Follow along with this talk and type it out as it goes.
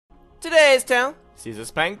Today's tale sees us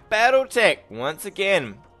playing BattleTech once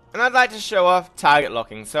again, and I'd like to show off target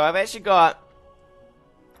locking. So I've actually got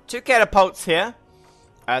two catapults here.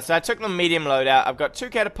 So I took the medium loadout. I've got two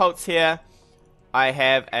catapults here. I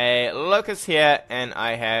have a locust here, and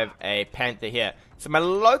I have a panther here. So my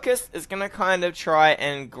locust is going to kind of try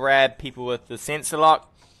and grab people with the sensor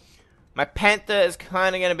lock. My panther is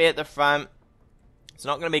kind of going to be at the front. It's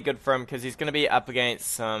not going to be good for him because he's going to be up against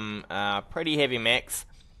some pretty heavy mechs.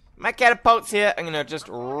 My catapults here, I'm going to just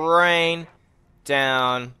rain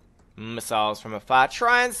down missiles from afar.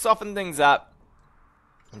 Try and soften things up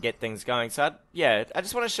and get things going. So, yeah, I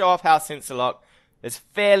just want to show off how sensor lock is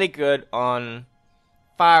fairly good on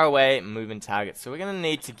far away moving targets. So we're going to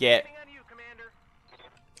need to get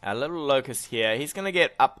a little locust here. He's going to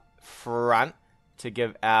get up front to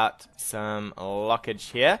give out some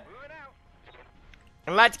lockage here.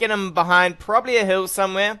 I'd like to get him behind probably a hill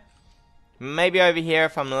somewhere. Maybe over here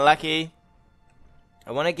if I'm lucky.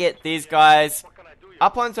 I want to get these guys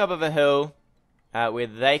up on top of a hill where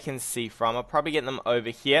they can see from. I'll probably get them over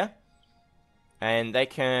here. And they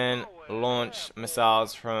can launch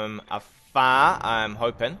missiles from afar, I'm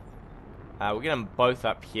hoping. We'll get them both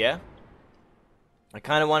up here. I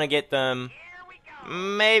kind of want to get them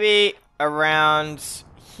maybe around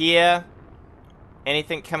here.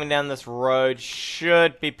 Anything coming down this road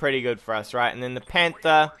should be pretty good for us, right? And then the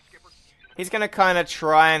panther, he's going to kind of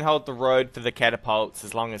try and hold the road for the catapults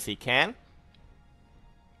as long as he can.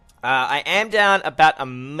 I am down about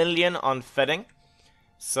 1 million on fitting.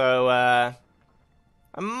 So, I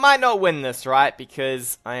might not win this, right?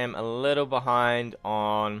 Because I am a little behind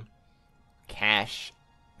on cash.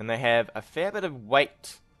 And they have a fair bit of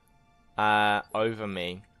weight over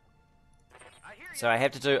me. So I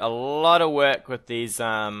have to do a lot of work with these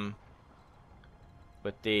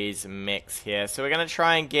mechs here. So we're going to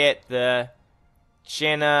try and get the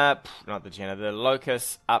the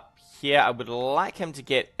locust up here. I would like him to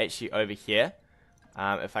get actually over here,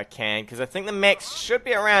 if I can, because I think the mechs should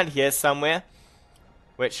be around here somewhere,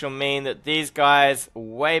 which will mean that these guys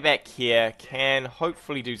way back here can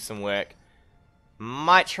hopefully do some work.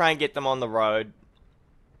 Might try and get them on the road.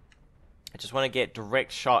 I just want to get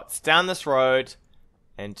direct shots down this road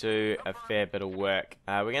and do a fair bit of work.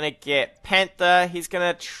 We're going to get Panther. He's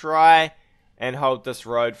going to try and hold this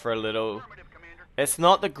road for a little. It's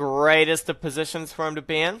not the greatest of positions for him to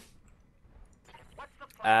be in,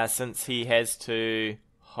 since he has to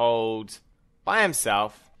hold by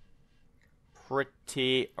himself.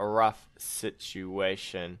 Pretty rough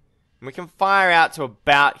situation. And we can fire out to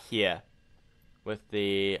about here with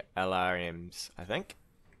the LRMs, I think.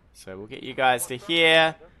 So we'll get you guys to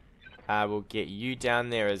here. We'll get you down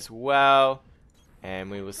there as well.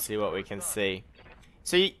 And we will see what we can see.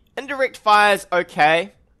 So indirect fire is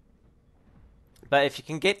okay. But if you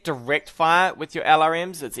can get direct fire with your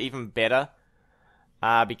LRMs, it's even better.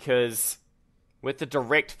 Because with the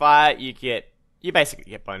direct fire, you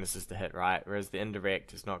basically get bonuses to hit, right? Whereas the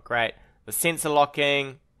indirect is not great. The sensor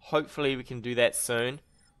locking, hopefully we can do that soon.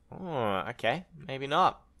 Oh, okay. Maybe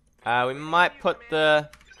not. We might put the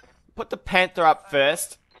Panther up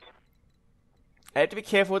first. I have to be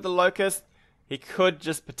careful with the locust. He could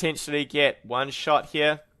just potentially get one shot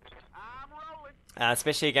here.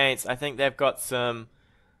 Especially against, I think they've got some...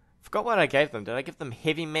 I forgot what I gave them. Did I give them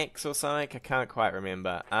heavy mechs or something? I can't quite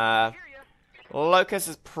remember. Locust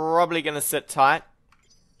is probably going to sit tight.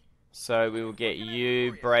 So we will get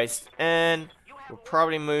you braced in. We'll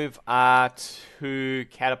probably move our two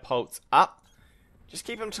catapults up. Just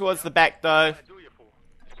keep them towards the back though,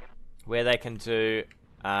 where they can do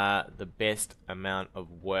the best amount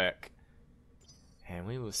of work. And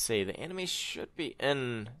we will see. The enemy should be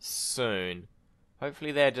in soon.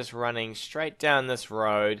 Hopefully they're just running straight down this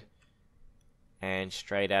road and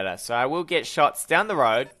straight at us. So I will get shots down the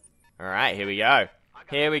road. Alright, here we go.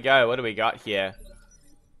 Here we go. What do we got here?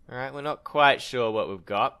 Alright, we're not quite sure what we've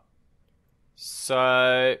got.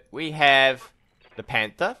 So we have the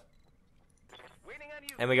Panther.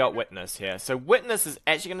 And we got Witness here. So Witness is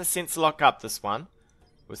actually going to sensor lock up this one.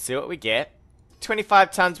 We'll see what we get.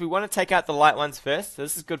 25 tons. We want to take out the light ones first.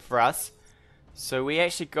 This is good for us. So we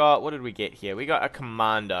actually got... What did we get here? We got a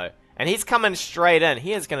Commando. And he's coming straight in.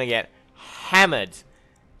 He is going to get hammered.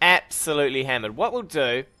 Absolutely hammered. What we'll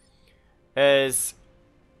do is...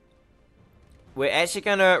 We're actually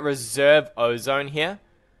going to reserve Ozone here.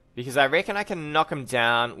 Because I reckon I can knock him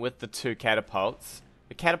down with the two catapults.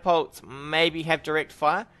 The catapults maybe have direct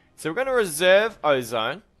fire. So we're going to reserve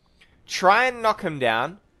Ozone. Try and knock him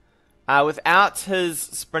down. Without his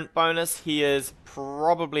sprint bonus, he is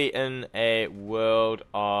probably in a world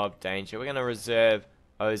of danger. We're going to reserve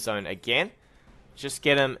Ozone again. just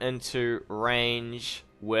get him into range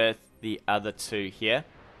with the other two here.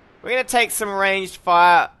 We're going to take some ranged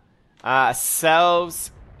fire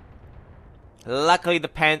ourselves. Luckily the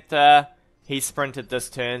Panther, he sprinted this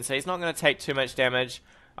turn, so he's not going to take too much damage.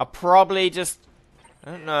 I'll probably just,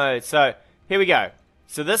 I don't know. So here we go.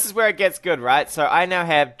 So this is where it gets good, right? So I now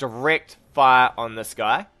have direct fire on this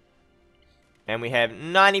guy. And we have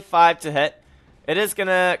 95 to hit. It is going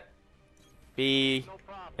to be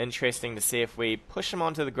interesting to see if we push him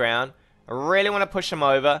onto the ground. I really want to push him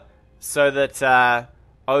over so that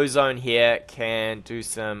Ozone here can do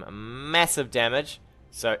some massive damage.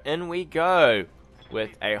 So in we go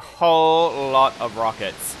with a whole lot of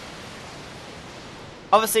rockets.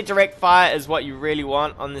 Obviously direct fire is what you really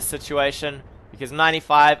want on this situation, because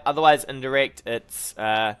 95, otherwise indirect, it's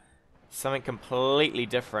something completely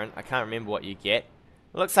different. I can't remember what you get.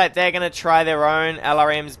 It looks like they're going to try their own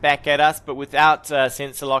LRMs back at us, but without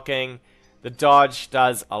sensor locking, the dodge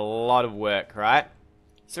does a lot of work, right?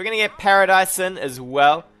 So we're going to get Paradise in as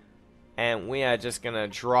well, and we are just going to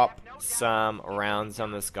drop some rounds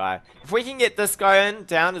on this guy. If we can get this guy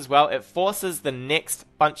down as well, it forces the next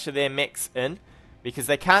bunch of their mechs in, because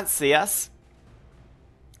they can't see us,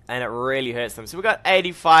 and it really hurts them. So we've got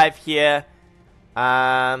 85 here.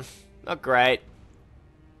 Not great,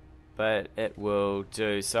 but it will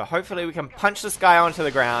do. So hopefully we can punch this guy onto the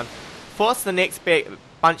ground, force the next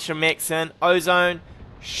bunch of mechs in. Ozone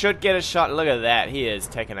should get a shot. Look at that. He is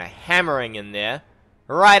taking a hammering in there.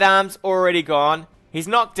 Right arm's already gone. He's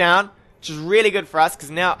knocked down, which is really good for us, because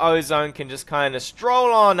now Ozone can just kind of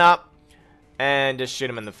stroll on up and just shoot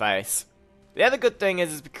him in the face. The other good thing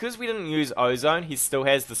is because we didn't use Ozone, he still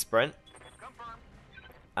has the sprint.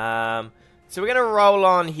 So we're going to roll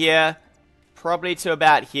on here, probably to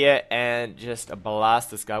about here, and just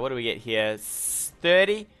blast this guy. What do we get here?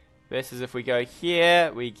 30 versus if we go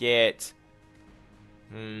here, we get...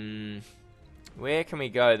 where can we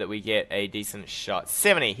go that we get a decent shot?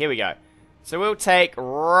 70, here we go. So we'll take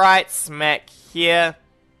right smack here.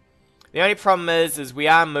 The only problem is we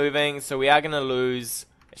are moving, so we are going to lose...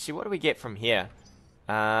 Actually, what do we get from here?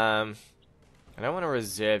 I don't want to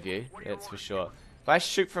reserve you, that's for sure. If I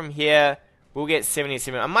shoot from here... We'll get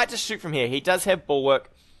 77. I might just shoot from here. He does have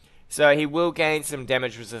bulwark, so he will gain some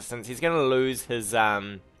damage resistance. He's going to lose his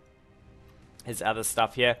other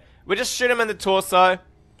stuff here. We'll just shoot him in the torso.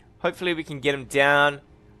 Hopefully we can get him down.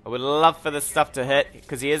 I would love for this stuff to hit,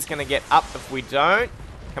 because he is going to get up if we don't.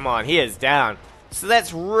 Come on, he is down. So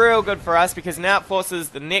that's real good for us, because now it forces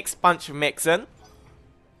the next bunch of mechs in.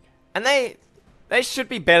 And they should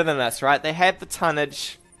be better than us, right? They have the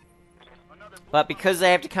tonnage. But because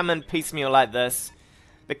they have to come in piecemeal like this,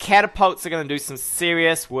 the catapults are going to do some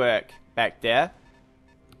serious work back there.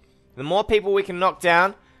 The more people we can knock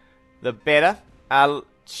down, the better. Our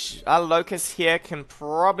locust here can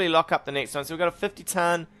probably lock up the next one. So we've got a 50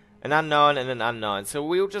 ton, an unknown, and an unknown. So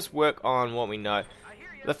we'll just work on what we know.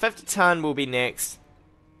 The 50 ton will be next.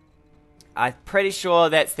 I'm pretty sure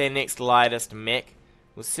that's their next lightest mech.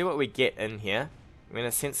 We'll see what we get in here. We're going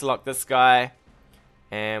to sensor lock this guy.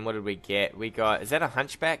 And what did we get? We got, is that a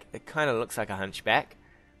hunchback? It kind of looks like a hunchback.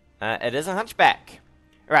 It is a hunchback.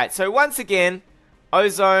 Alright, so once again,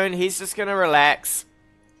 Ozone, he's just going to relax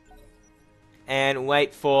and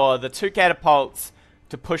wait for the two catapults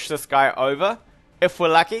to push this guy over, if we're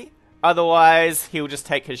lucky. Otherwise, he'll just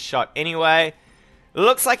take his shot anyway.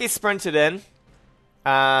 Looks like he sprinted in,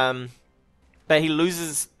 but he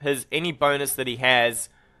loses any bonus that he has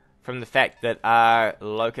from the fact that our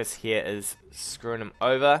locust here is screwing him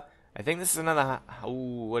over. I think this is another...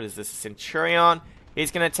 Ooh, what is this? A Centurion.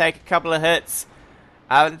 He's going to take a couple of hits.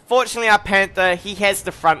 Unfortunately, our Panther, he has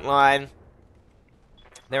the front line.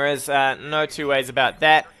 There is no two ways about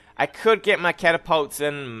that. I could get my catapults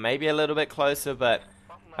in maybe a little bit closer, but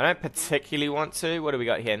I don't particularly want to. What do we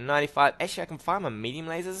got here? 95. Actually, I can fire my medium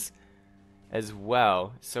lasers as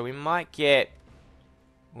well. So we might get...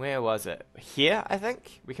 Where was it? Here, I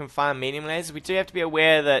think? We can fire medium lasers. We do have to be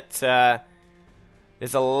aware that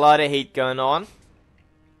there's a lot of heat going on.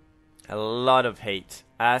 A lot of heat.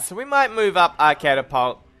 So we might move up our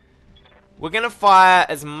catapult. We're going to fire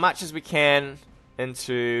as much as we can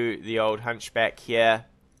into the old hunchback here.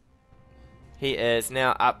 He is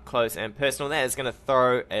now up close and personal. That is going to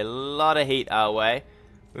throw a lot of heat our way.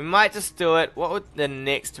 We might just do it. What would the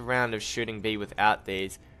next round of shooting be without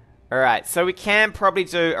these? Alright, so we can probably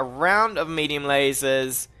do a round of medium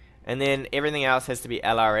lasers, and then everything else has to be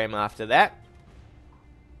LRM after that.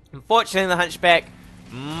 Unfortunately, the hunchback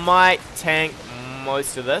might tank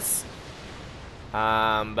most of this.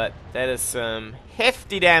 But that is some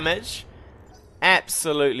hefty damage.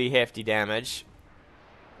 Absolutely hefty damage.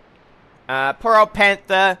 Poor old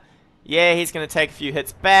Panther. Yeah, he's going to take a few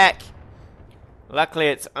hits back. Luckily,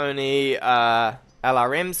 it's only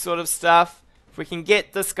LRM sort of stuff. If we can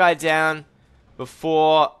get this guy down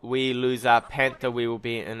before we lose our Panther, we will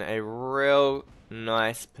be in a real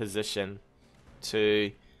nice position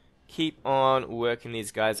to keep on working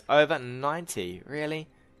these guys over. 90, really?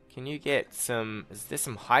 Can you get some... Is there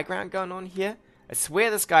some high ground going on here? I swear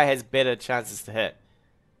this guy has better chances to hit.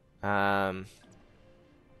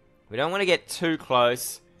 We don't want to get too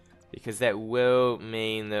close, because that will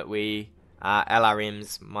mean that our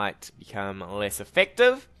LRMs might become less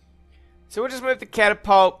effective. So we'll just move the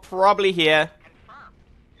catapult probably here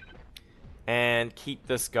and keep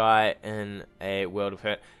this guy in a world of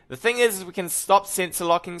hurt. The thing is we can stop sensor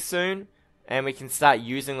locking soon, and we can start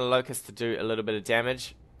using the locust to do a little bit of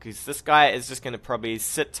damage, because this guy is just going to probably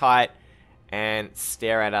sit tight and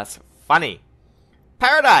stare at us funny.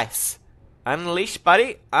 Paradise! Unleash,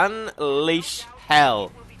 buddy. Unleash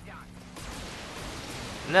hell.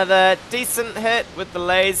 Another decent hit with the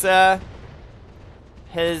laser.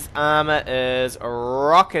 His armor is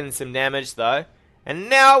rocking some damage though. And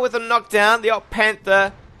now with a knockdown, the old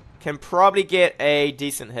Panther can probably get a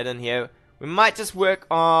decent hit in here. We might just work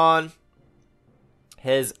on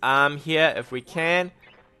his arm here if we can.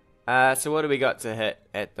 So what do we got to hit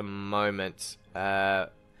at the moment?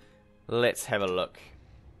 Let's have a look.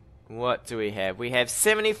 What do we have? We have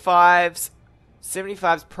 75s.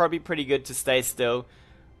 75's probably pretty good to stay still.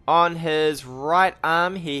 On his right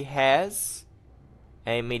arm he has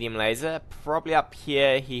a medium laser. Probably up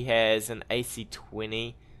here he has an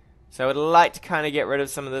AC-20. So I would like to kind of get rid of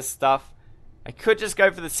some of this stuff. I could just go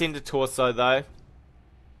for the center torso though.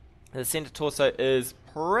 The center torso is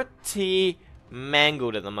pretty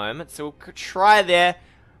mangled at the moment, so we'll try there.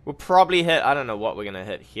 We'll probably hit, I don't know what we're going to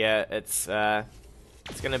hit here. It's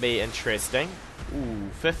going to be interesting. Ooh,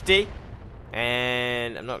 50.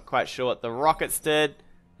 And I'm not quite sure what the rockets did.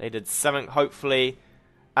 They did something, hopefully.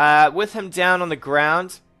 With him down on the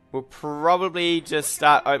ground, we'll probably just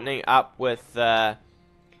start opening up with little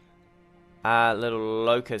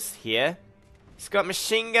locust here. He's got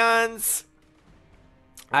machine guns.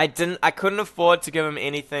 I couldn't afford to give him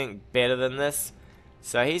anything better than this.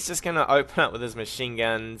 So he's just gonna open up with his machine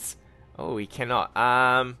guns. Oh, he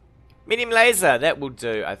cannot. Medium laser, that will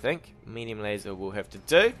do, I think. Medium laser will have to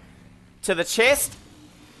do. To the chest.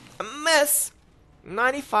 A miss.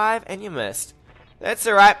 95 and you missed. That's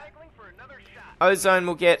alright. Ozone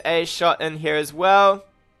will get a shot in here as well.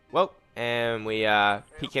 Well, and we are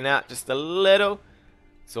peeking out just a little.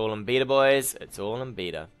 It's all in beta, boys. It's all in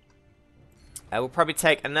beta. We'll probably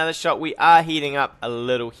take another shot. We are heating up a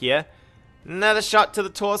little here. Another shot to the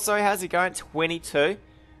torso. How's he going? 22.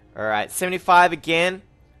 Alright, 75 again.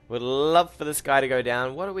 Would love for this guy to go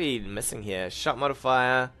down. What are we missing here? Shot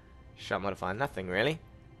modifier. Shot modifier. Nothing really.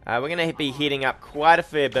 We're going to be heating up quite a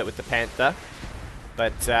fair bit with the Panther.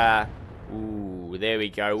 But, ooh, there we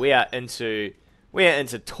go. We are into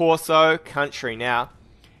torso country now.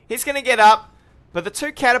 He's going to get up, but the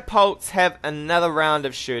two catapults have another round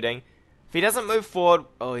of shooting. If he doesn't move forward...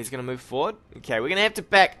 Oh, he's going to move forward? Okay, we're going to have to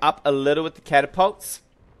back up a little with the catapults.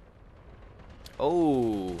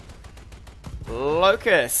 Oh.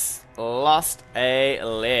 Locust lost a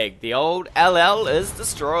leg. The old LL is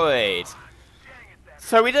destroyed.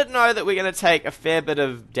 So we did know that we're going to take a fair bit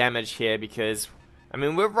of damage here because, I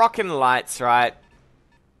mean, we're rocking lights, right?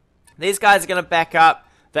 These guys are going to back up.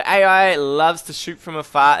 The AI loves to shoot from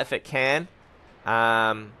afar if it can.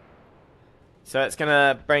 So it's going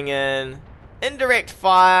to bring in indirect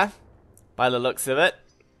fire by the looks of it,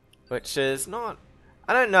 which is not...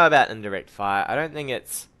 I don't know about indirect fire. I don't think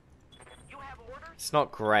it's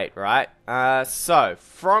not great, right? So,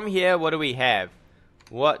 from here, what do we have?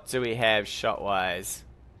 What do we have shot-wise?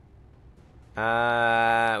 We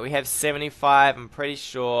have 75, I'm pretty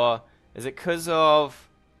sure. Is it because of...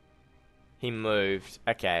 He moved.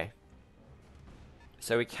 Okay.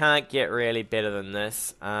 So we can't get really better than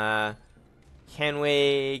this. Can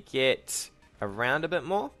we get around a bit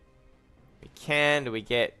more? We can. Do we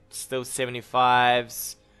get still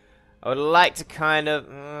 75s? I would like to kind of...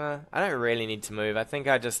 I don't really need to move. I think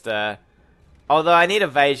I just... although I need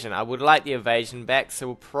evasion. I would like the evasion back, so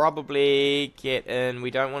we'll probably get in. We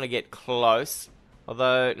don't want to get close.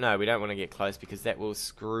 Although, no, we don't want to get close because that will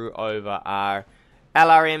screw over our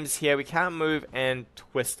LRMs here. We can't move and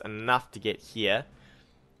twist enough to get here.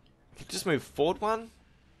 Could just move forward one.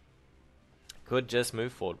 Could just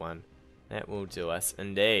move forward one. That will do us,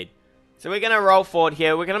 indeed. So we're going to roll forward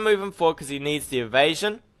here. We're going to move him forward because he needs the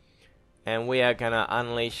evasion. And we are going to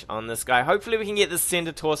unleash on this guy. Hopefully we can get the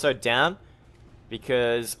center torso down.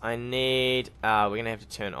 because I need... we're going to have to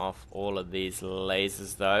turn off all of these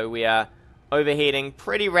lasers, though. We are overheating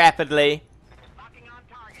pretty rapidly.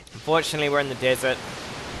 Unfortunately, we're in the desert.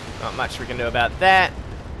 Not much we can do about that.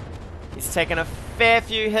 He's taken a fair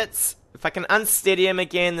few hits. If I can unsteady him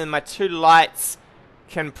again, then my 2 lights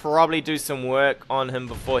can probably do some work on him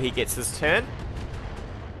before he gets his turn.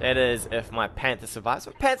 That is if my Panther survives.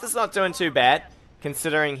 But Panther's not doing too bad,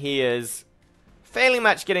 considering he is fairly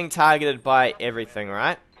much getting targeted by everything,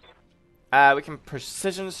 right? We can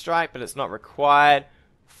precision strike, but it's not required.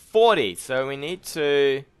 40, so we need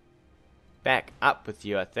to back up with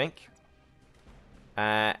you, I think.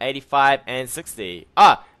 85 and 60.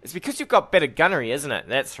 Ah, it's because you've got better gunnery, isn't it?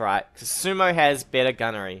 That's right, because Sumo has better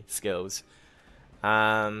gunnery skills.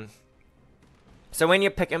 So when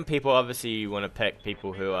you're picking people, obviously you want to pick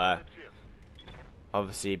people who are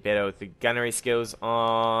obviously better with the gunnery skills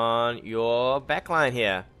on your backline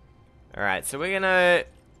here. Alright, so we're gonna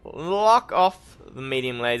lock off the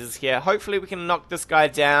medium lasers here. Hopefully we can knock this guy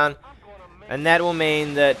down, and that will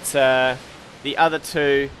mean that the other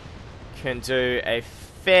 2 can do a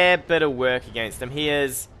fair bit of work against him.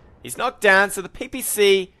 He's knocked down, so the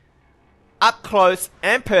PPC up close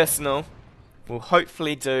and personal will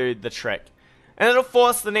hopefully do the trick. And it'll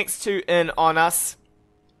force the next 2 in on us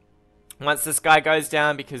once this guy goes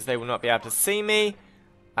down, because they will not be able to see me.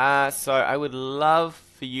 So I would love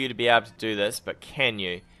for you to be able to do this, but can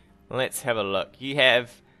you? Let's have a look. You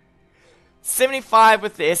have 75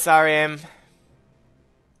 with the SRM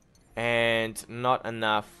and not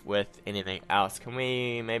enough with anything else. Can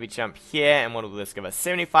we maybe jump here, and what will this give us?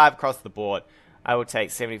 75 across the board. I will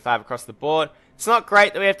take 75 across the board. It's not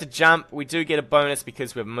great that we have to jump. We do get a bonus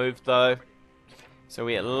because we've moved, though. So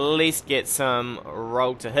we at least get some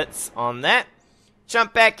roll to hits on that.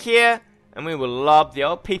 Jump back here, and we will lob the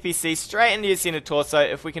old PPC straight into his center torso.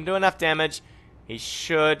 If we can do enough damage, he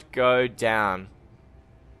should go down.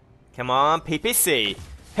 Come on, PPC.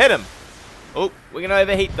 Hit him. Oh, we're going to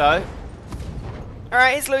overheat, though.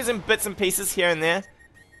 Alright, he's losing bits and pieces here and there.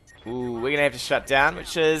 Ooh, we're going to have to shut down,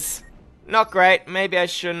 which is not great. Maybe I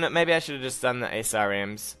shouldn't. Maybe I should have just done the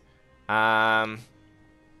SRMs.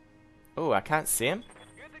 Oh, I can't see him.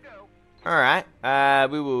 Alright,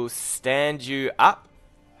 we will stand you up.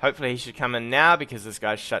 Hopefully he should come in now because this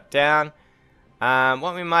guy's shut down.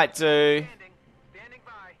 What we might do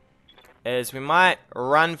is we might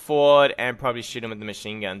run forward and probably shoot him with the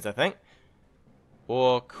machine guns, I think.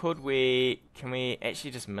 Or could we... Can we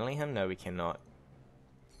actually just melee him? No, we cannot.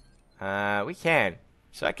 We can.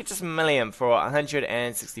 So I could just melee him for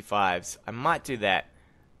 165s. I might do that.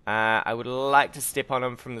 I would like to step on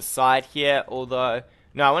him from the side here, although...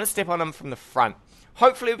 No, I want to step on him from the front.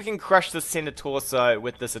 Hopefully we can crush the center torso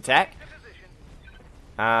with this attack.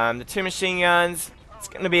 The 2 machine guns, it's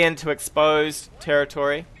going to be into exposed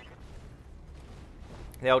territory.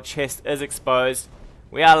 The old chest is exposed.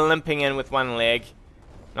 We are limping in with 1 leg.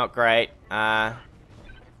 Not great. Come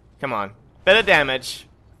on. Bit of damage.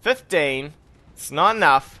 15. It's not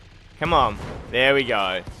enough. Come on. There we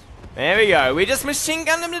go. There we go. We just machine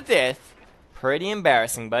gunned him to death. Pretty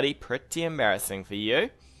embarrassing, buddy. Pretty embarrassing for you.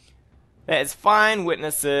 That is fine.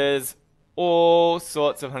 Witnesses. All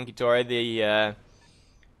sorts of hunky-dory. The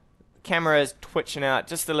camera is twitching out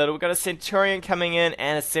just a little. We've got a Centurion coming in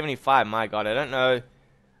and a 75. My god, I don't know.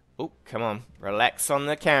 Oh, come on. Relax on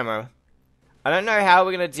the camera. I don't know how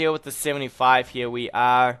we're going to deal with the 75 here. We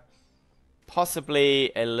are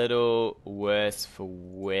possibly a little worse for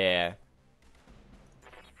wear.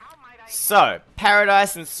 So,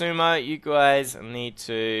 Paradise and Sumo, you guys need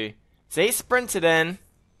to... So he sprinted in.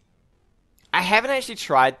 I haven't actually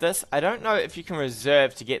tried this. I don't know if you can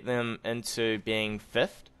reserve to get them into being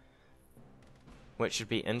 5th. Which would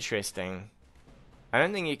be interesting. I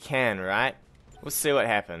don't think you can, right? We'll see what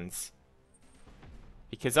happens.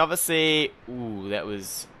 Because obviously... Ooh, that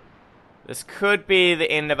was... This could be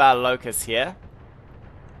the end of our Locust here.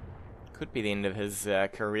 Could be the end of his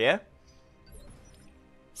career.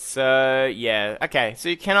 So, yeah. Okay, so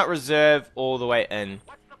you cannot reserve all the way in.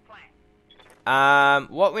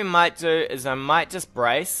 What we might do is I might just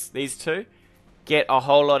brace these 2. Get a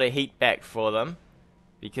whole lot of heat back for them.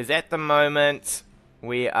 Because at the moment,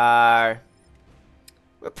 we're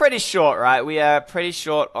pretty short, right? We are pretty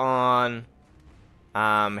short on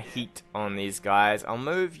heat on these guys. I'll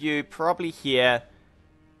move you probably here.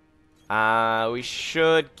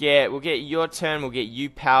 We'll get your turn, we'll get you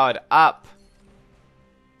powered up.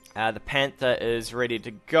 The Panther is ready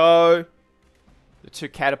to go. The 2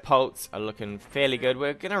 catapults are looking fairly good.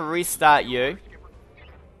 We're going to restart you.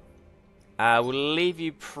 We'll leave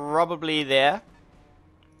you probably there.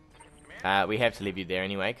 We have to leave you there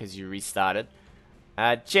anyway because you restarted.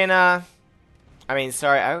 Jenna. I mean,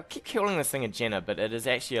 sorry, I keep calling this thing a Jenna, but it is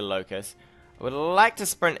actually a locust. I would like to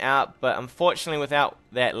sprint out, but unfortunately without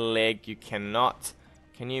that leg you cannot.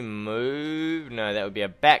 Can you move? No, that would be a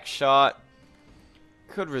back shot.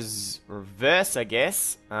 Could reverse, I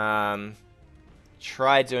guess.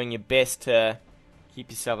 Try doing your best to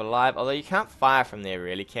keep yourself alive, although you can't fire from there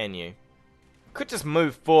really, can you? Could just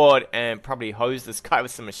move forward and probably hose this guy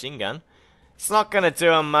with some machine gun. It's not going to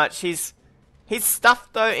do him much. He's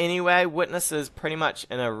stuffed though anyway. Witness is pretty much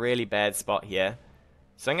in a really bad spot here.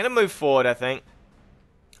 So I'm going to move forward, I think.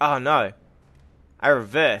 Oh no. I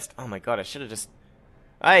reversed. Oh my god, I should have just...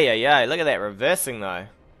 Ay, ay, ay. Look at that reversing though.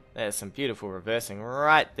 There's some beautiful reversing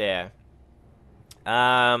right there.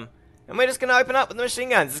 And we're just going to open up with the machine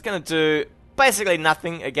guns. It's going to do basically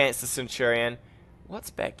nothing against the Centurion.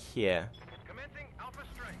 What's back here?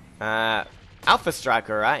 Alpha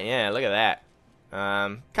Striker, right? Yeah, look at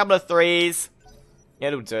that. Couple of threes.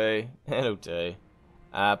 It'll do. It'll do.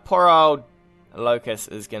 Poor old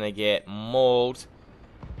Locust is going to get mauled.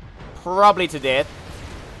 Probably to death.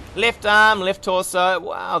 Left arm, left torso.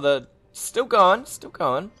 Wow, the still going. Still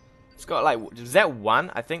going. It's got like... Was that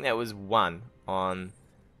one? I think that was one on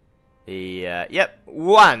the... yep,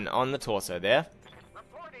 one on the torso there.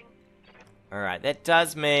 Alright, that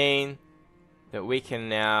does mean that we can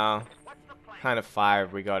now... kind of fire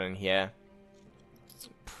have we got in here?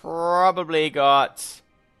 Probably got...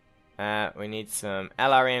 we need some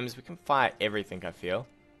LRMs. We can fire everything, I feel.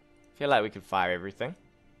 I feel like we could fire everything.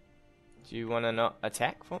 Do you want to not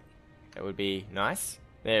attack? For? That would be nice.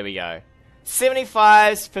 There we go.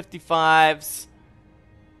 75s, 55s.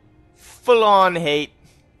 Full on heat.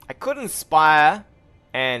 I could inspire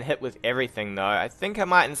and hit with everything though. I think I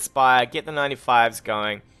might inspire, get the 95s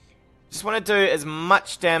going. Just want to do as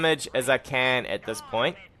much damage as I can at this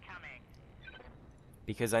point.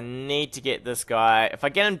 Because I need to get this guy. If I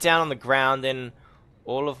get him down on the ground, then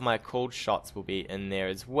all of my cold shots will be in there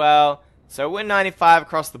as well. So we're 95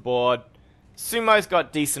 across the board. Sumo's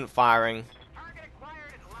got decent firing.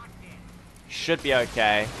 Should be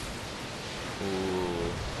okay.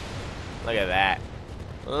 Ooh. Look at that.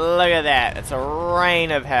 Look at that. It's a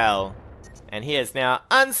rain of hell. And he is now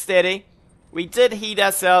unsteady. We did heat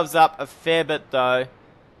ourselves up a fair bit though.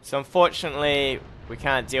 So unfortunately, we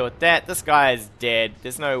can't deal with that. This guy is dead.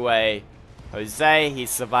 There's no way. Jose, he's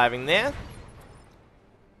surviving there.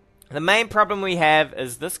 The main problem we have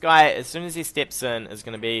is this guy, as soon as he steps in, is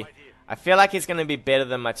going to be... I feel like he's going to be better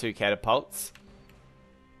than my two catapults.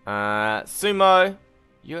 Sumo,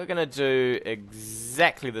 you're going to do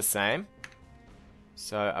exactly the same.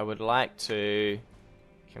 So I would like to...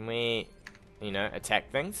 Can we, you know,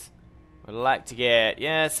 attack things? I'd like to get,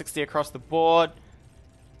 yeah, 60 across the board.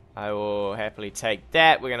 I will happily take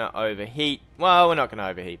that. We're going to overheat. Well, we're not going to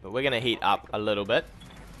overheat, but we're going to heat up a little bit.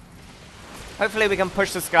 Hopefully we can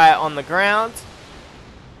push this guy on the ground.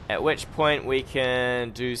 At which point we can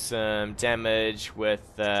do some damage with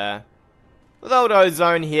old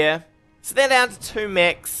Ozone here. So they're down to 2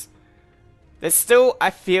 mechs. They're still, I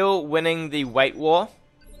feel, winning the weight war.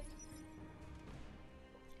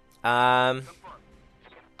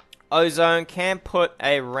 Ozone can put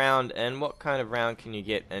a round in. What kind of round can you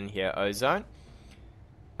get in here, Ozone?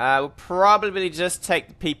 We'll probably just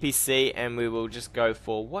take the PPC and we will just go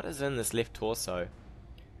for... What is in this left torso?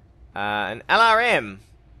 An LRM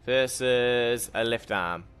versus a left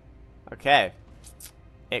arm. Okay.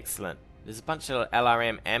 Excellent. There's a bunch of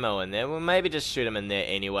LRM ammo in there. We'll maybe just shoot him in there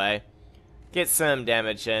anyway. Get some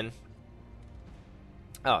damage in.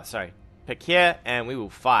 Oh, sorry. Pick here and we will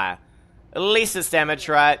fire. At least it's damage,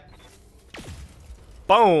 right?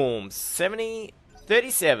 Boom!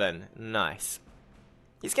 37. Nice.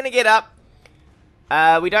 He's going to get up.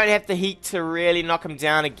 We don't have the heat to really knock him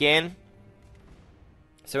down again.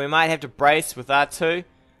 So we might have to brace with R2.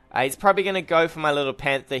 He's probably going to go for my little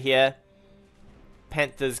Panther here.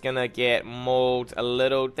 Panther's going to get mauled a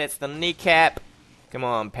little. That's the kneecap. Come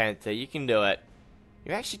on, Panther. You can do it.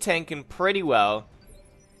 You're actually tanking pretty well.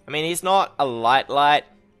 I mean, he's not a light.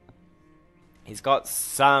 He's got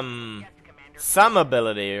some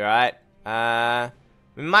ability, right?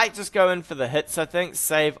 We might just go in for the hits, I think.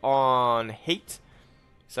 Save on heat.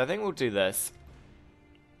 So I think we'll do this.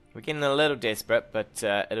 We're getting a little desperate, but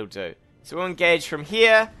it'll do. So we'll engage from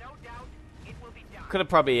here. Could have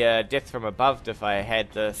probably death from above if I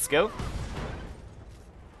had the skill.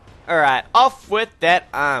 Alright, off with that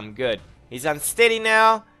arm. Good. He's unsteady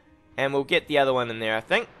now. And we'll get the other one in there, I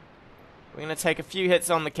think. We're going to take a few hits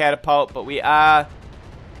on the catapult, but we are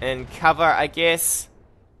in cover, I guess.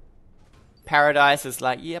 Paradise is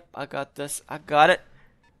like, yep, I got this. I got it.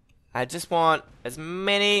 I just want as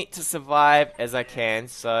many to survive as I can,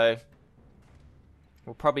 so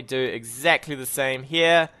we'll probably do exactly the same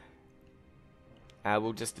here.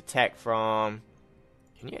 We'll just attack from...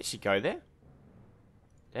 Can you actually go there?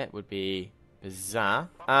 That would be bizarre.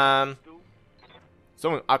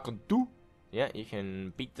 Something I can do. Yeah, you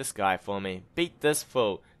can beat this guy for me. Beat this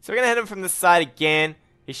fool. So we're going to hit him from the side again.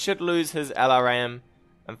 He should lose his LRM.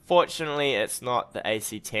 Unfortunately, it's not the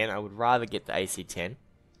AC-10. I would rather get the AC-10.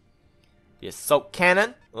 The assault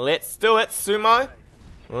cannon. Let's do it, Sumo.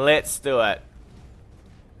 Let's do it.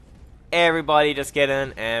 Everybody just get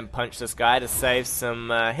in and punch this guy to save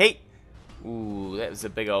some heat. Ooh, that was a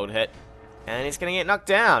big old hit. And he's going to get knocked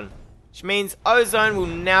down. Which means Ozone will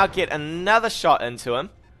now get another shot into him.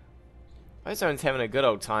 Ozone's having a good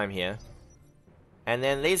old time here. And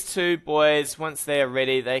then these two boys, once they are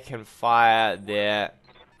ready, they can fire their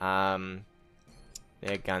guns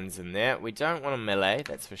in there. We don't want a melee,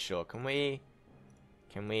 that's for sure. Can we...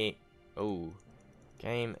 Ooh.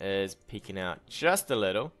 Game is peeking out just a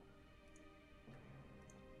little.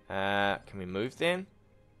 Can we move then?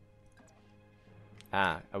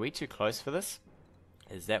 Are we too close for this?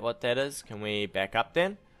 Is that what that is? Can we back up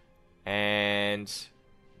then? And...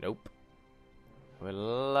 Nope. Would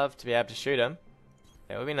love to be able to shoot him.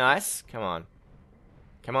 That would be nice. Come on.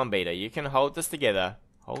 Come on, Beta. You can hold this together.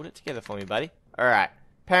 Hold it together for me, buddy. Alright.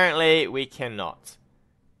 Apparently, we cannot.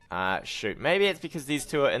 Shoot. Maybe it's because these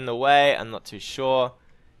two are in the way. I'm not too sure.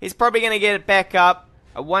 He's probably going to get it back up.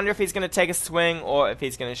 I wonder if he's going to take a swing or if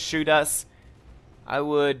he's going to shoot us. I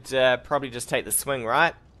would probably just take the swing,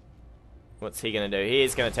 right? What's he going to do?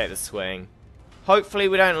 He's going to take the swing. Hopefully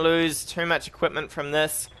we don't lose too much equipment from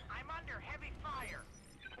this. I'm under heavy fire.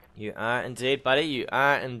 You are indeed, buddy. You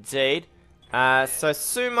are indeed. So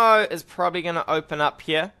Sumo is probably going to open up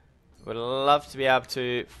here. Would love to be able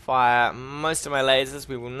to fire most of my lasers.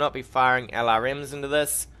 We will not be firing LRMs into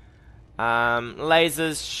this.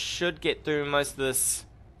 Lasers should get through most of this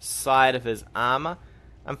side of his armor.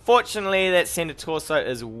 Unfortunately, that center torso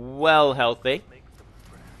is well healthy.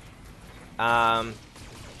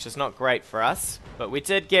 Which is not great for us. But we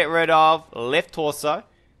did get rid of left torso,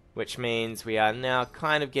 which means we are now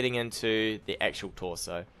kind of getting into the actual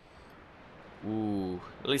torso. Ooh,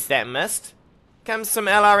 at least that missed. Comes some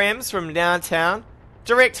LRMs from downtown.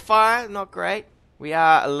 Direct fire, not great. We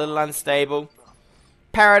are a little unstable.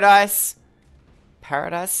 Paradise.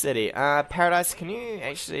 Paradise City. Paradise, can you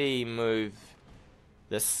actually move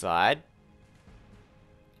this side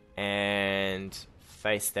and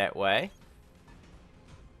face that way?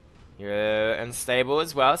 You're unstable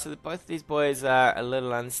as well, so both of these boys are a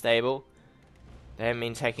little unstable. They haven't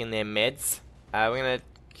been taking their meds. We're going to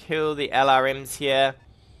kill the LRMs here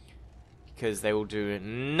because they will do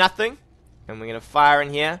nothing. And we're going to fire in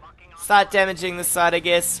here. Start damaging this side, I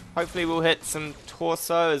guess. Hopefully we'll hit some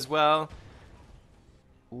torso as well.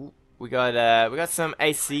 Ooh, we got some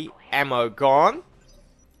AC ammo gone.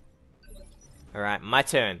 Alright, my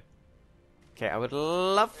turn. Okay, I would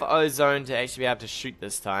love for Ozone to actually be able to shoot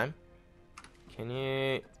this time. Can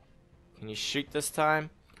you shoot this time?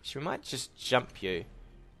 Actually, we might just jump you.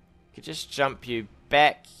 Could just jump you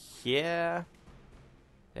back here.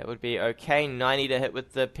 That would be okay. 90 to hit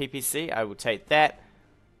with the PPC. I will take that.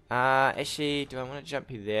 Actually, do I want to jump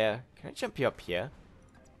you there? Can I jump you up here?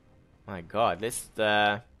 My god, let's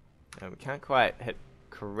we can't quite hit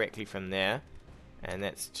correctly from there. And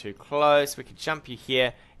that's too close. We could jump you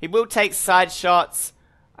here. He will take side shots.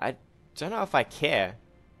 I don't know if I care.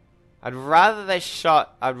 I'd rather he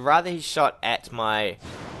shot at my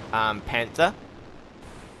Panther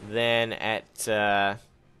than at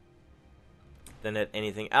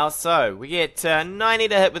anything else. So we get 90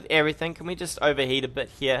 to hit with everything. Can we just overheat a bit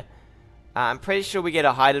here? I'm pretty sure we get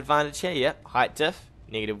a height advantage here. Yep, height diff,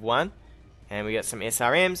 -1. And we got some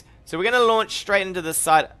SRMs. So we're going to launch straight into this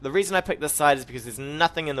side. The reason I picked this side is because there's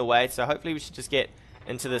nothing in the way. So hopefully we should just get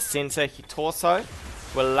into the center torso.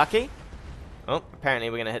 We're lucky. Oh, apparently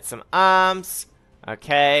we're going to hit some arms.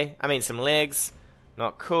 Okay, I mean some legs.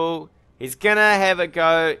 Not cool. He's going to have a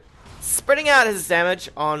go spreading out his damage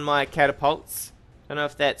on my catapults. Don't know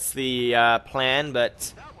if that's the plan,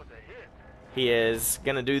 but he is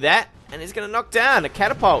going to do that. And he's going to knock down a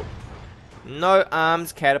catapult. No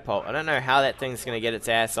arms catapult. I don't know how that thing's going to get its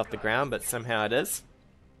ass off the ground, but somehow it is.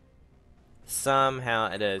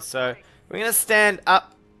 Somehow it is. So we're going to stand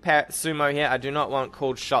up Sumo here. I do not want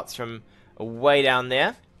called shots from way down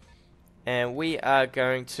there. And we are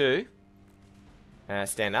going to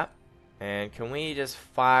stand up. And can we just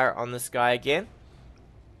fire on this guy again?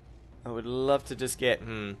 I would love to just get...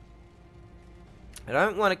 I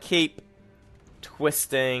don't want to keep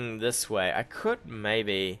twisting this way. I could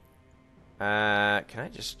maybe Can I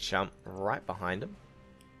just jump right behind him?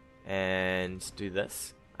 And do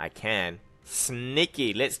this? I can.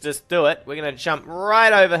 Sneaky. Let's just do it. We're going to jump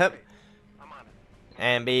right over him.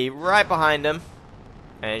 And be right behind him.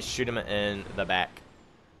 And shoot him in the back.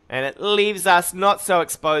 And it leaves us not so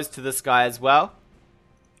exposed to this guy as well.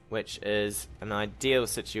 Which is an ideal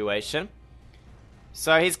situation.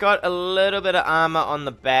 So he's got a little bit of armor on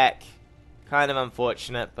the back. Kind of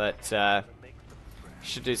unfortunate, but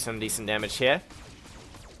should do some decent damage here.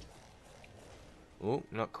 Ooh,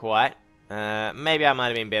 not quite. Maybe I might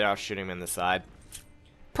have been better off shooting him in the side.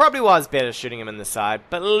 Probably was better shooting him in the side,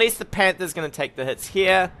 but at least the Panther's going to take the hits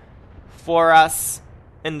here for us.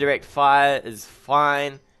 Indirect fire is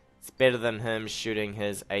fine. It's better than him shooting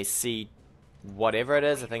his AC, whatever it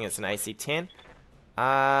is. I think it's an AC 10.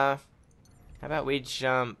 How about we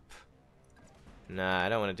jump? Nah, I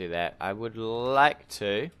don't want to do that. I would like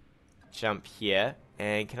to jump here.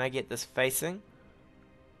 And can I get this facing?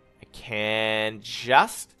 I can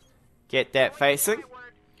just get that facing.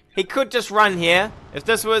 He could just run here. If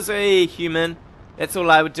this was a human, that's all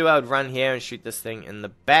I would do. I would run here and shoot this thing in the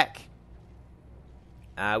back.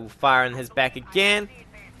 We'll fire in his back again.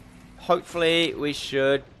 Hopefully we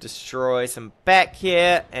should destroy some back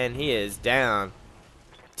here. And he is down.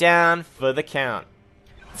 Down for the count.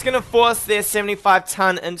 It's going to force their 75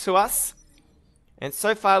 ton into us. And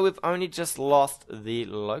so far we've only just lost the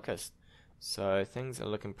Locust. So things are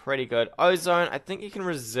looking pretty good. Ozone, I think you can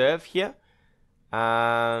reserve here.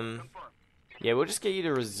 Yeah, we'll just get you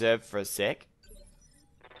to reserve for a sec.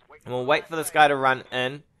 And we'll wait for this guy to run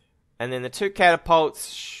in. And then the two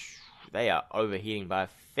catapults, they are overheating by a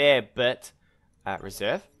fair bit.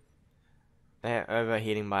 Reserve. They're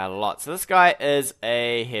overheating by a lot. So this guy is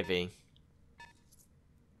a heavy.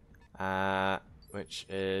 Which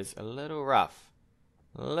is a little rough.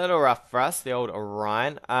 A little rough for us, the old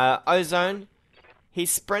Orion. Ozone, he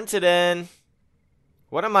sprinted in.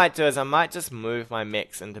 What I might do is I might just move my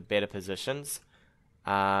mechs into better positions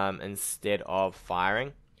instead of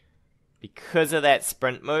firing. Because of that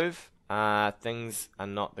sprint move, things are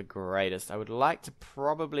not the greatest. I would like to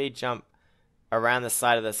probably jump around the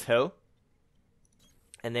side of this hill.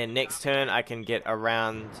 And then next turn I can get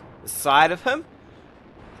around the side of him.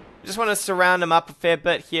 I just want to surround him up a fair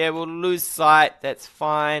bit here. We'll lose sight. That's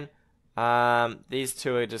fine. These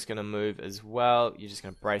two are just going to move as well. You're just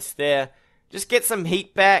going to brace there. Just get some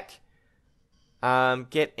heat back.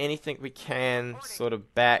 Get anything we can sort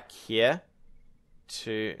of back here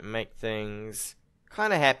to make things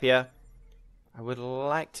kind of happier. I would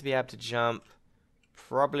like to be able to jump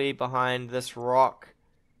probably behind this rock.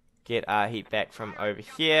 Get our heat back from over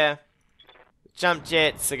here. Jump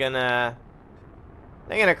jets are gonna...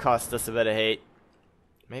 they're gonna cost us a bit of heat.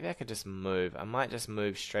 Maybe I could just move. I might just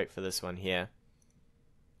move straight for this one here.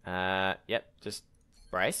 Yep, just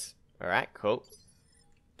brace. Alright, cool.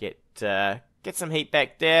 Get some heat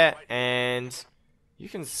back there, and you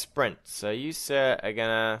can sprint. So you, sir, are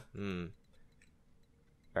gonna...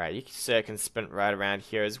 Alright, you, sir, can sprint right around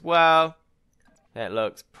here as well. That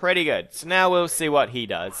looks pretty good. So now we'll see what he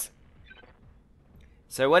does.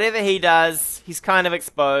 So whatever he does, he's kind of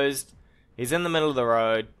exposed. He's in the middle of the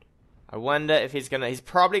road. I wonder if he's gonna... he's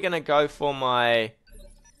probably gonna go for my...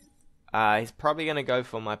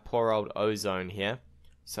 poor old Ozone here.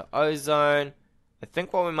 So Ozone, I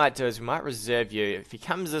think what we might do is we might reserve you. If he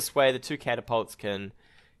comes this way, the two catapults can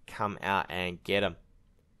come out and get him.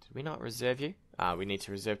 Did we not reserve you? We need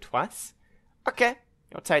to reserve twice. Okay,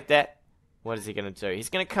 I'll take that. What is he gonna do? He's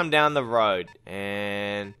gonna come down the road,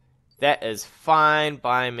 and that is fine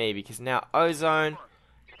by me, because now Ozone,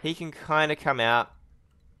 he can kind of come out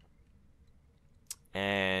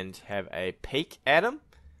and have a peek at him.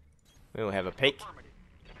 We will have a peek.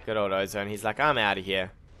 Good old Ozone. He's like, I'm out of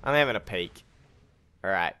here. I'm having a peek.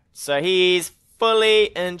 Alright. So he's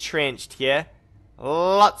fully entrenched here.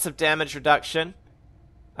 Lots of damage reduction.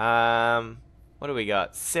 What do we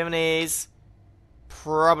got? 70s.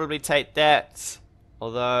 Probably take that.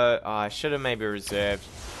 Although, I should have maybe reserved.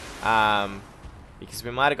 Because we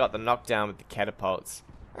might have got the knockdown with the catapults.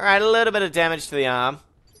 Alright, a little bit of damage to the arm.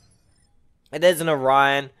 It is an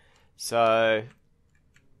Orion. So...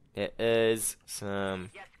 there is some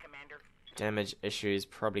damage issues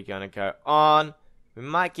probably going to go on. We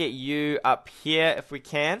might get you up here if we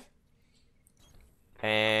can.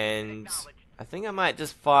 And I think I might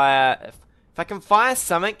just fire... If I can fire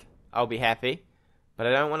something, I'll be happy. But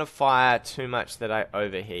I don't want to fire too much that I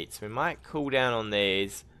overheat. So we might cool down on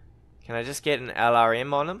these. Can I just get an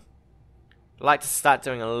LRM on them? I'd like to start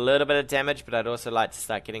doing a little bit of damage, but I'd also like to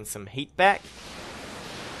start getting some heat back.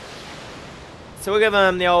 So we'll give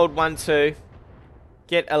him the old 1-2.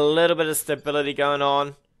 get a little bit of stability going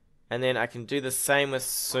on. And then I can do the same with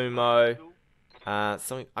Sumo.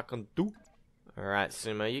 Something I can do. Alright,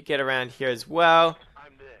 Sumo, you get around here as well.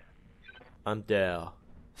 I'm there.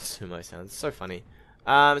 Sumo sounds so funny.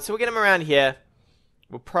 So we'll get him around here.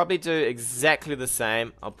 We'll probably do exactly the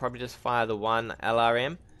same. I'll probably just fire the one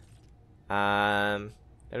LRM.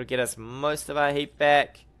 That'll get us most of our heat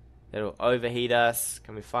back. That'll overheat us.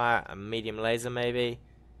 Can we fire a medium laser maybe?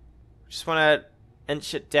 Just want to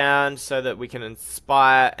inch it down so that we can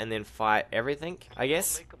inspire and then fire everything, I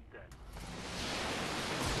guess.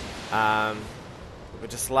 We'd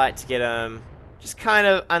just like to get him just kind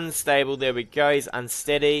of unstable. There we go. He's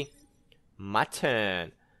unsteady. My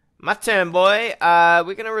turn. My turn, boy. We're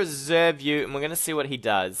going to reserve you, and we're going to see what he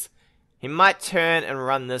does. He might turn and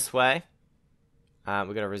run this way. We're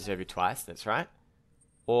going to reserve you twice. That's right.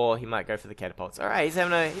 Or he might go for the catapults. All right, he's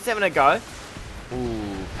having a go.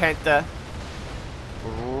 Ooh, Panther.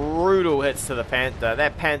 Brutal hits to the Panther.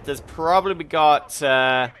 That Panther's probably got.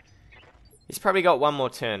 He's probably got one more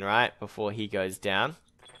turn, right, before he goes down.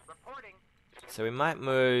 So we might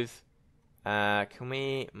move. Can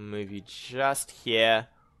we move you just here?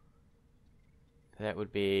 That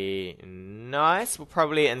would be nice. We'll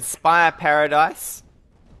probably inspire Paradise.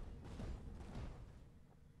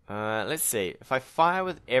 Let's see. If I fire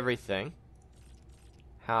with everything,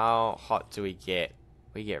 how hot do we get?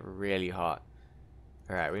 We get really hot.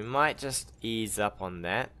 Alright, we might just ease up on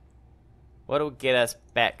that. What'll get us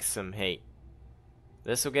back some heat?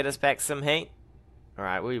 This will get us back some heat.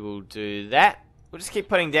 Alright, we will do that. We'll just keep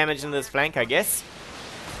putting damage in this flank, I guess.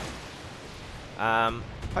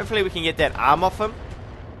 Hopefully we can get that arm off him.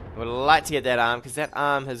 I would like to get that arm, because that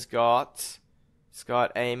arm has got... It's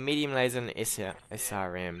got a medium laser and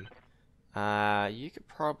SRM. You could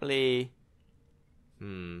probably...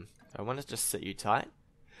 I want to just sit you tight.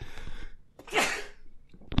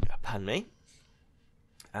 Pardon me.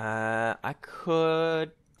 I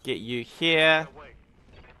could get you here.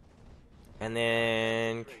 And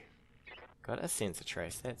then... Got a sensor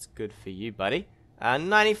trace. That's good for you, buddy.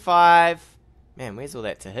 95. Man, where's all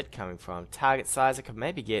that to hit coming from? Target size. I could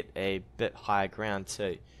maybe get a bit higher ground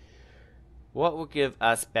too. What will give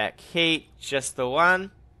us back heat? Just the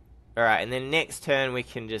one. Alright, and then next turn we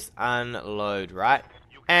can just unload, right?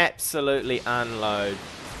 Absolutely unload.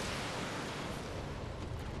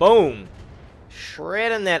 Boom!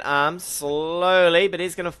 Shredding that arm slowly, but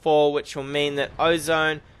he's going to fall, which will mean that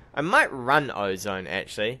Ozone... I might run Ozone,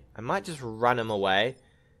 actually. I might just run him away.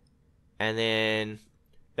 And then...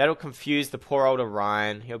 That'll confuse the poor old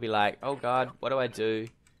Orion. He'll be like, oh god, what do I do?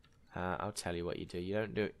 I'll tell you what you do. You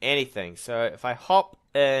don't do anything. So if I hop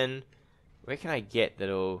in... Where can I get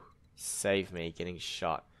that'll save me getting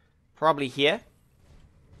shot? Probably here.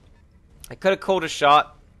 I could have called a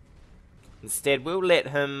shot. Instead, we'll let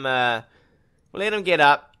him get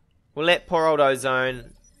up. We'll let poor old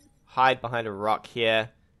Ozone hide behind a rock here.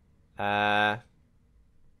 Did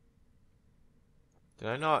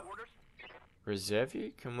I not reserve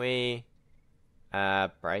you? Can we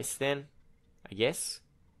brace then? I guess.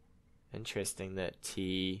 Interesting that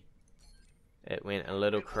it went a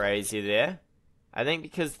little crazy there. I think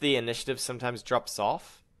because the initiative sometimes drops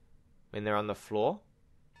off when they're on the floor.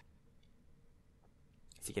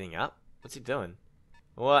 Is he getting up? What's he doing?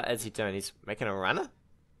 What is he doing? He's making a runner?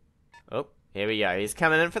 Oh, here we go. He's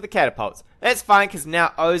coming in for the catapults. That's fine, because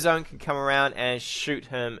now Ozone can come around and shoot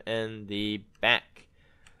him in the back.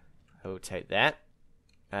 I will take that.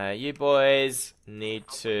 You boys need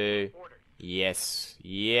to... Yes,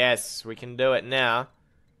 yes, we can do it now.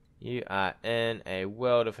 You are in a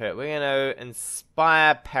world of hurt. We're going to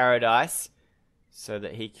inspire Paradise so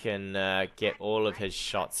that he can get all of his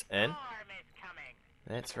shots in.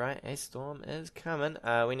 That's right, a storm is coming.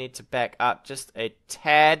 We need to back up just a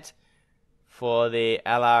tad for the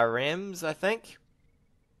LRMs, I think.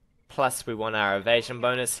 Plus, we want our evasion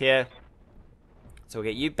bonus here. So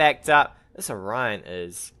we'll get you backed up. This Orion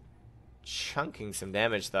is chunking some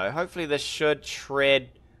damage, though. Hopefully this should shred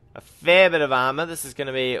a fair bit of armor. This is going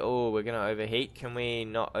to be... Oh, we're going to overheat. Can we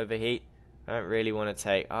not overheat? I don't really want to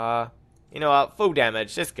take... you know what? Full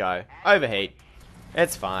damage. Just go. Overheat.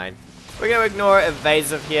 It's fine. We're going to ignore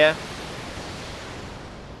evasive here.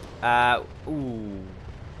 Ooh.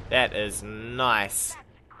 That is nice.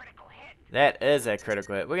 That is a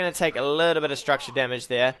critical hit. We're going to take a little bit of structure damage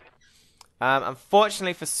there.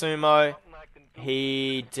 Unfortunately for Sumo,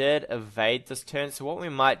 he did evade this turn. So what we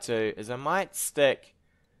might do is I might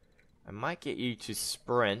get you to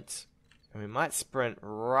sprint. And we might sprint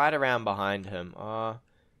right around behind him. Or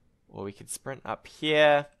we could sprint up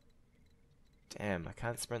here. Damn, I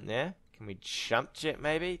can't sprint there. Can we jump jet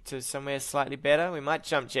maybe to somewhere slightly better? We might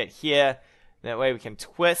jump jet here. That way we can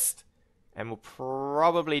twist. And we'll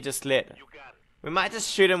probably just let... We might just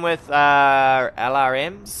shoot him with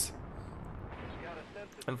LRMs.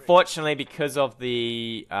 Unfortunately, because of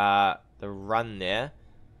the run there,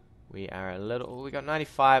 we are a little... We got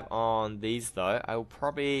 95 on these though. I will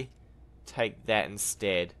probably take that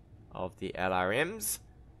instead of the LRMs.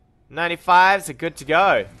 95s are good to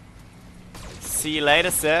go. See you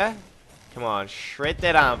later, sir. Come on, shred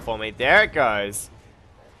that arm for me. There it goes.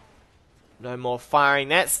 No more firing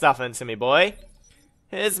that stuff into me, boy.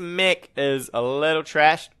 His mech is a little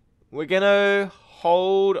trashed. We're gonna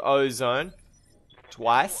hold ozone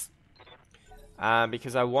twice.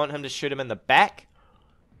 Because I want him to shoot him in the back.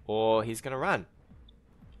 Or he's gonna run.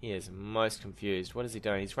 He is most confused. What is he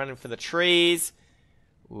doing? He's running for the trees.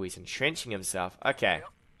 Ooh, he's entrenching himself. Okay.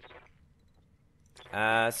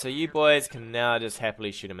 So you boys can now just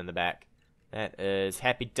happily shoot him in the back. That is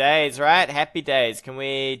happy days, right? Happy days. Can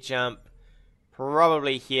we jump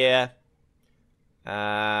probably here?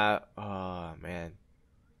 Oh, man.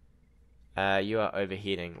 You are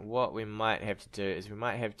overheating. What we might have to do is we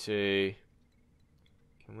might have to...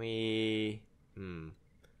 Can we...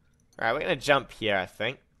 Alright, we're going to jump here, I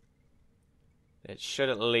think. It should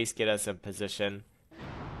at least get us in position.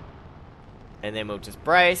 And then we'll just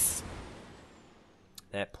brace.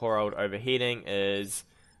 That poor old overheating is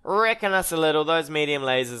wrecking us a little. Those medium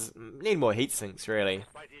lasers need more heat sinks, really.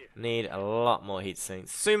 Need a lot more heat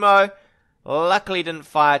sinks. Sumo, luckily didn't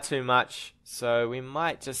fire too much. So we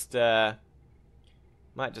might just fire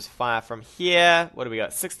from here. What do we got?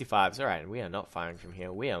 65s. Alright, we are not firing from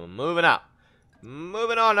here. We are moving up.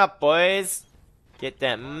 Moving on up, boys. Get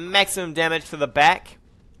that maximum damage to the back.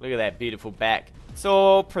 Look at that beautiful back. It's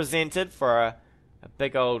all presented for a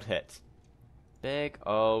big old hit. Big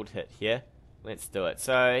old hit here. Let's do it.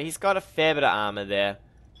 So he's got a fair bit of armor there.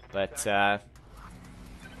 But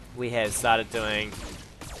we have started doing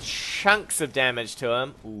chunks of damage to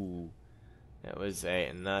him. Ooh. That was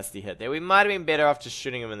a nasty hit there. We might have been better off just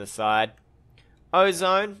shooting him in the side.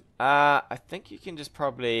 Ozone. I think you can just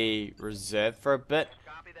probably reserve for a bit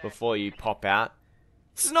before you pop out.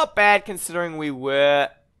 This is not bad considering we were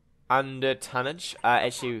under tonnage.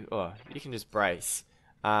 Actually, oh, you can just brace.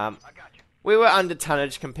 We were under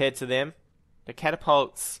tonnage compared to them. The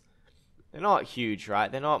catapults, they're not huge,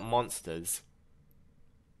 right? They're not monsters.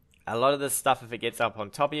 A lot of this stuff, if it gets up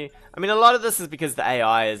on top of you... I mean, a lot of this is because the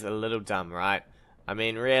AI is a little dumb, right? I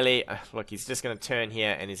mean, really... Look, he's just going to turn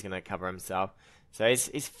here and he's going to cover himself. So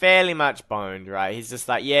he's fairly much boned, right? He's just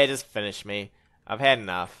like, yeah, just finish me. I've had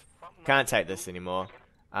enough. Can't take this anymore.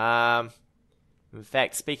 In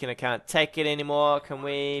fact, speaking of can't take it anymore, can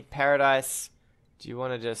we... Paradise... Do you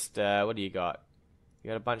want to just, what do you got?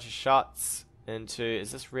 You got a bunch of shots into,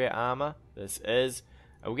 is this rear armor? This is.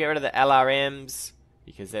 We'll get rid of the LRMs,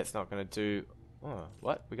 because that's not going to do, oh,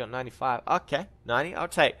 what? We got 95. Okay, 90, I'll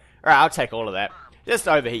take all of that. Just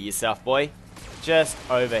overheat yourself, boy. Just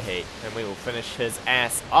overheat, and we will finish his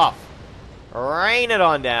ass off. Rain it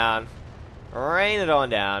on down. Rain it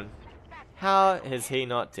on down. How is he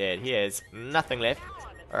not dead? He has nothing left.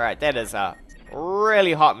 Alright, that is a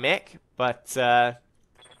really hot mech. But,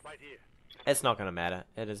 it's not going to matter.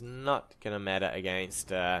 It is not going to matter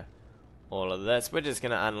against all of this. We're just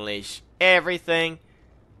going to unleash everything.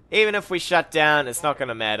 Even if we shut down, it's not going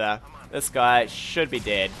to matter. This guy should be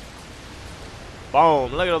dead.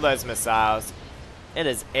 Boom. Look at all those missiles. It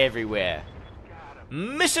is everywhere.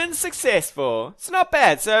 Mission successful. It's not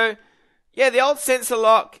bad. So, yeah, the old sensor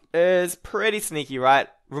lock is pretty sneaky, right?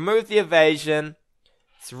 Remove the evasion.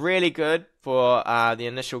 It's really good for the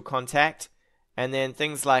initial contact. And then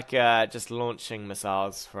things like just launching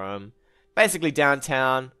missiles from basically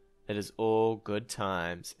downtown. It is all good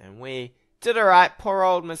times. And we did alright. Poor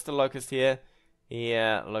old Mr. Locust here. He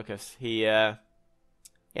had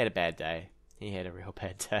a bad day. He had a real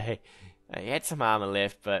bad day. He had some armor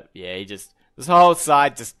left, but yeah, this whole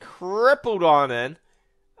side just crippled on in.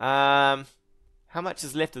 How much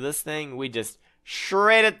is left of this thing? We just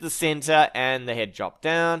shredded the center and the head dropped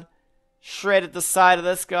down. Shredded the side of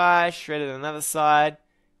this guy. Shredded another side.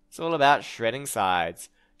 It's all about shredding sides.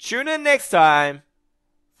 Tune in next time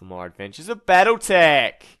for more adventures of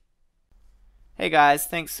BattleTech. Hey guys,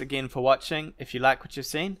 thanks again for watching. If you like what you've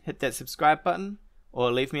seen, hit that subscribe button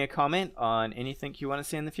or leave me a comment on anything you want to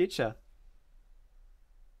see in the future.